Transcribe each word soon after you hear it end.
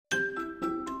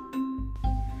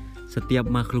Setiap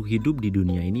makhluk hidup di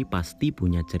dunia ini pasti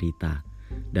punya cerita.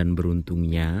 Dan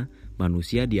beruntungnya,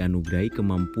 manusia dianugerahi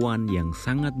kemampuan yang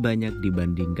sangat banyak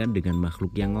dibandingkan dengan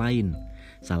makhluk yang lain.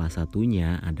 Salah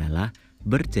satunya adalah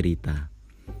bercerita.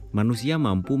 Manusia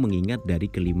mampu mengingat dari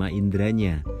kelima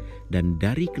inderanya. Dan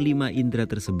dari kelima indera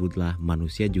tersebutlah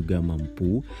manusia juga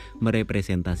mampu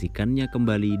merepresentasikannya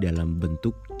kembali dalam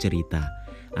bentuk cerita.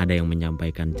 Ada yang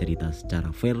menyampaikan cerita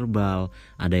secara verbal,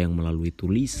 ada yang melalui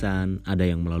tulisan, ada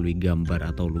yang melalui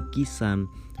gambar atau lukisan,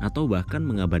 atau bahkan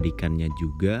mengabadikannya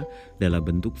juga dalam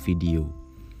bentuk video.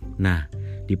 Nah,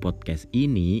 di podcast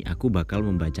ini aku bakal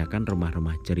membacakan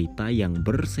remah-remah cerita yang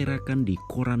berserakan di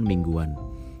koran mingguan.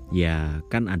 Ya,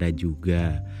 kan ada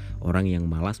juga orang yang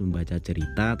malas membaca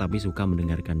cerita tapi suka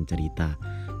mendengarkan cerita.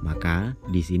 Maka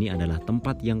di sini adalah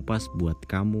tempat yang pas buat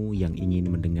kamu yang ingin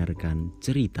mendengarkan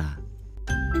cerita.